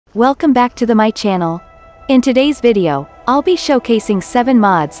Welcome back to my channel. In today's video, I'll be showcasing 7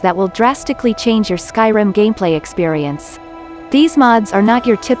 mods that will drastically change your Skyrim gameplay experience. These mods are not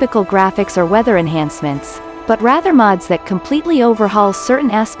your typical graphics or weather enhancements, but rather mods that completely overhaul certain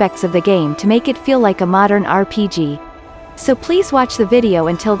aspects of the game to make it feel like a modern RPG. So please watch the video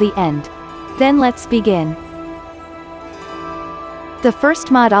until the end. Then let's begin. The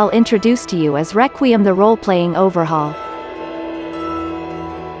first mod I'll introduce to you is Requiem, the role-playing overhaul.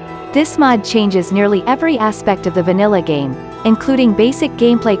 This mod changes nearly every aspect of the vanilla game, including basic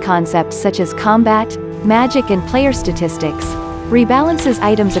gameplay concepts such as combat, magic and player statistics, rebalances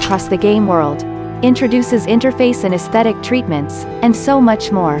items across the game world, introduces interface and aesthetic treatments, and so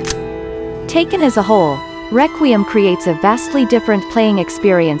much more. Taken as a whole, Requiem creates a vastly different playing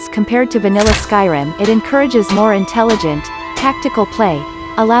experience compared to vanilla Skyrim. It encourages more intelligent, tactical play,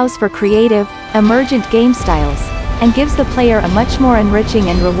 allows for creative, emergent game styles, and gives the player a much more enriching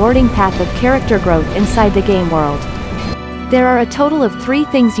and rewarding path of character growth inside the game world. There are a total of 3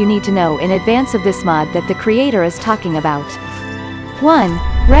 things you need to know in advance of this mod that the creator is talking about.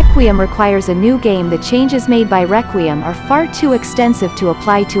 1. Requiem requires a new game. The changes made by Requiem are far too extensive to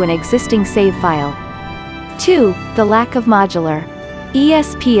apply to an existing save file. 2. The lack of modular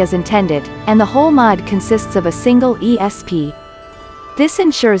ESP as intended, and the whole mod consists of a single ESP. This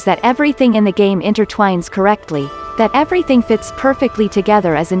ensures that everything in the game intertwines correctly, that everything fits perfectly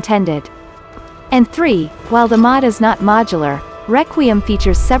together as intended. And 3. While the mod is not modular, Requiem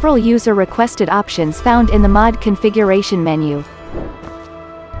features several user-requested options found in the mod configuration menu.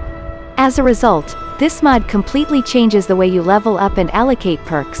 As a result, this mod completely changes the way you level up and allocate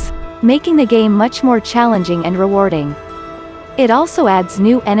perks, making the game much more challenging and rewarding. It also adds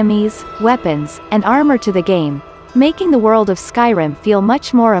new enemies, weapons, and armor to the game, making the world of Skyrim feel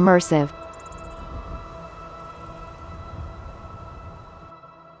much more immersive.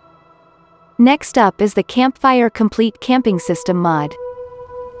 Next up is the Campfire Complete Camping System mod.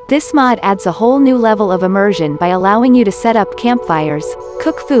 This mod adds a whole new level of immersion by allowing you to set up campfires,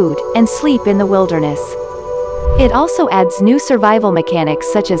 cook food, and sleep in the wilderness. It also adds new survival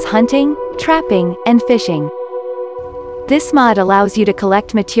mechanics such as hunting, trapping, and fishing. This mod allows you to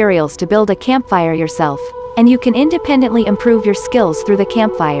collect materials to build a campfire yourself, and you can independently improve your skills through the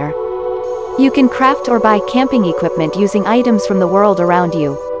campfire. You can craft or buy camping equipment using items from the world around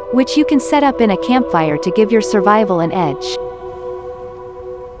you, which you can set up in a campfire to give your survival an edge.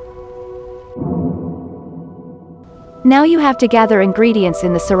 Now you have to gather ingredients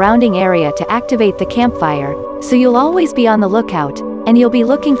in the surrounding area to activate the campfire, so you'll always be on the lookout, and you'll be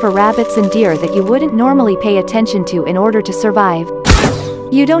looking for rabbits and deer that you wouldn't normally pay attention to in order to survive.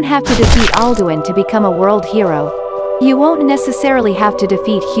 You don't have to defeat Alduin to become a world hero. You won't necessarily have to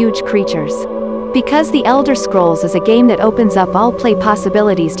defeat huge creatures. Because the Elder Scrolls is a game that opens up all play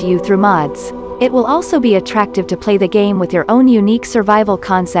possibilities to you through mods, it will also be attractive to play the game with your own unique survival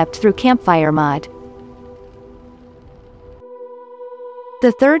concept through Campfire mod.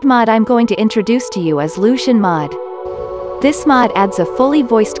 The third mod I'm going to introduce to you is Lucien mod. This mod adds a fully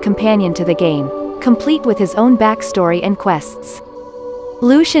voiced companion to the game, complete with his own backstory and quests.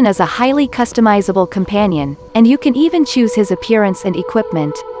 Lucien is a highly customizable companion, and you can even choose his appearance and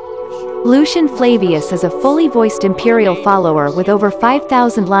equipment. Lucien Flavius is a fully voiced Imperial follower with over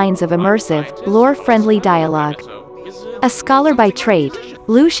 5,000 lines of immersive, lore-friendly dialogue. A scholar by trade,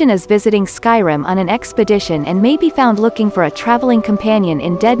 Lucien is visiting Skyrim on an expedition and may be found looking for a traveling companion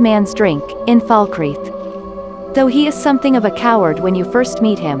in Dead Man's Drink, in Falkreath. Though he is something of a coward when you first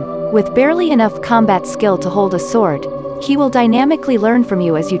meet him, with barely enough combat skill to hold a sword, he will dynamically learn from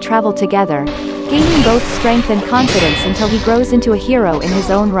you as you travel together, gaining both strength and confidence until he grows into a hero in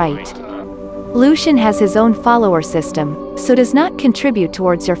his own right. Lucien has his own follower system, so does not contribute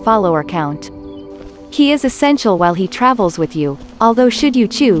towards your follower count. He is essential while he travels with you, although should you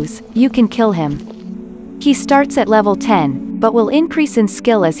choose, you can kill him. He starts at level 10, but will increase in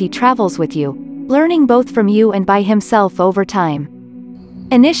skill as he travels with you, learning both from you and by himself over time.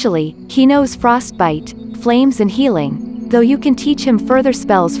 Initially, he knows Frostbite, Flames and Healing, though you can teach him further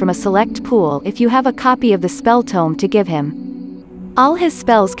spells from a select pool if you have a copy of the spell tome to give him. All his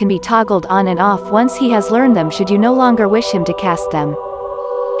spells can be toggled on and off once he has learned them should you no longer wish him to cast them.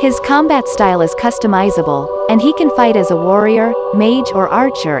 His combat style is customizable, and he can fight as a warrior, mage or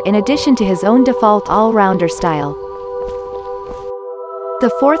archer in addition to his own default all-rounder style.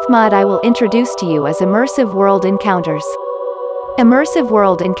 The fourth mod I will introduce to you is Immersive World Encounters. Immersive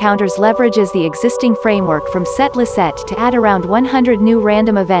World Encounters leverages the existing framework from Sette to add around 100 new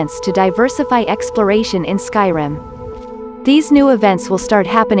random events to diversify exploration in Skyrim. These new events will start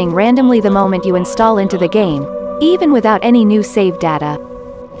happening randomly the moment you install into the game, even without any new save data.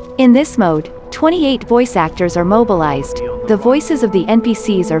 In this mode, 28 voice actors are mobilized, the voices of the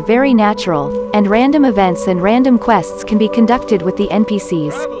NPCs are very natural, and random events and random quests can be conducted with the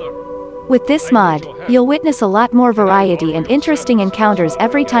NPCs. With this mod, you'll witness a lot more variety and interesting encounters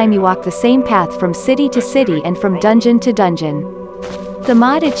every time you walk the same path from city to city and from dungeon to dungeon. The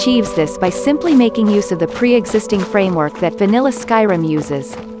mod achieves this by simply making use of the pre-existing framework that vanilla Skyrim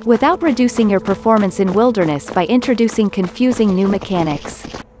uses, without reducing your performance in wilderness by introducing confusing new mechanics.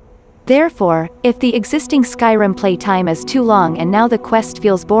 Therefore, if the existing Skyrim playtime is too long and now the quest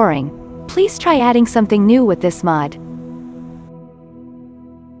feels boring, please try adding something new with this mod.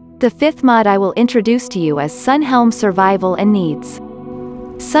 The fifth mod I will introduce to you is SunHelm Survival and Needs.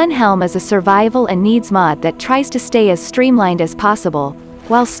 SunHelm is a survival and needs mod that tries to stay as streamlined as possible,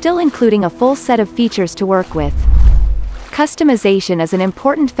 while still including a full set of features to work with. Customization is an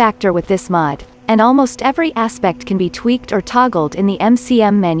important factor with this mod, and almost every aspect can be tweaked or toggled in the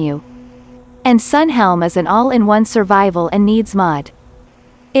MCM menu. And SunHelm is an all-in-one survival and needs mod.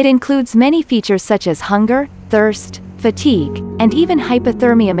 It includes many features such as hunger, thirst, fatigue, and even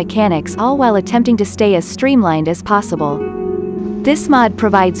hypothermia mechanics, all while attempting to stay as streamlined as possible. This mod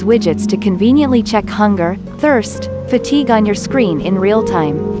provides widgets to conveniently check hunger, thirst, fatigue on your screen in real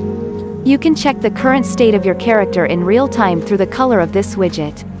time. You can check the current state of your character in real time through the color of this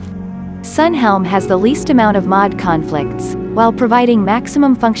widget. SunHelm has the least amount of mod conflicts, while providing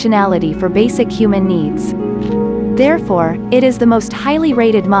maximum functionality for basic human needs. Therefore, it is the most highly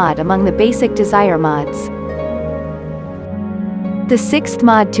rated mod among the basic desire mods. The sixth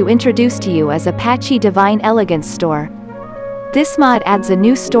mod to introduce to you is Apachii Divine Elegance Store. This mod adds a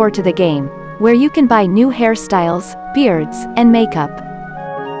new store to the game, where you can buy new hairstyles, beards, and makeup.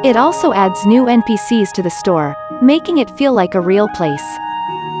 It also adds new NPCs to the store, making it feel like a real place.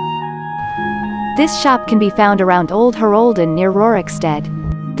 This shop can be found around Old Herolden near Rorikstead.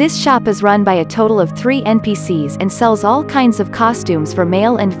 This shop is run by a total of 3 NPCs and sells all kinds of costumes for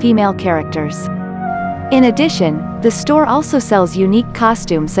male and female characters. In addition, the store also sells unique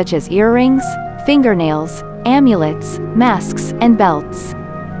costumes such as earrings, fingernails, amulets, masks, and belts.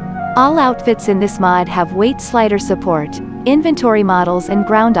 All outfits in this mod have weight slider support, inventory models and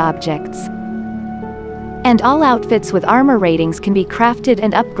ground objects. And all outfits with armor ratings can be crafted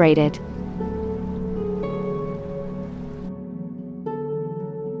and upgraded.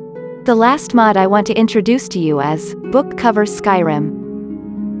 The last mod I want to introduce to you is Book Cover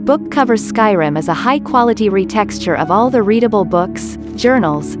Skyrim. Book Cover Skyrim is a high-quality retexture of all the readable books,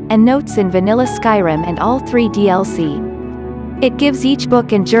 journals, and notes in vanilla Skyrim and all 3 DLC. It gives each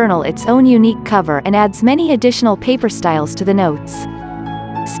book and journal its own unique cover and adds many additional paper styles to the notes.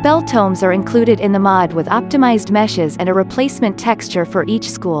 Spell tomes are included in the mod with optimized meshes and a replacement texture for each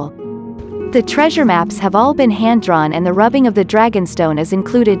school. The treasure maps have all been hand-drawn and the rubbing of the Dragonstone is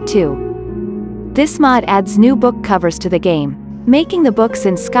included too. This mod adds new book covers to the game, making the books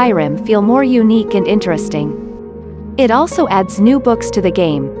in Skyrim feel more unique and interesting. It also adds new books to the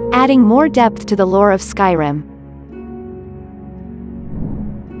game, adding more depth to the lore of Skyrim.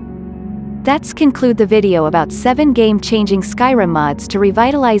 That's conclude the video about 7 game-changing Skyrim mods to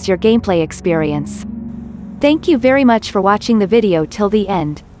revitalize your gameplay experience. Thank you very much for watching the video till the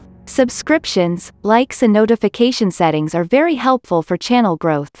end. Subscriptions, likes and notification settings are very helpful for channel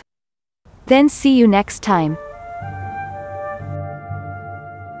growth. Then see you next time.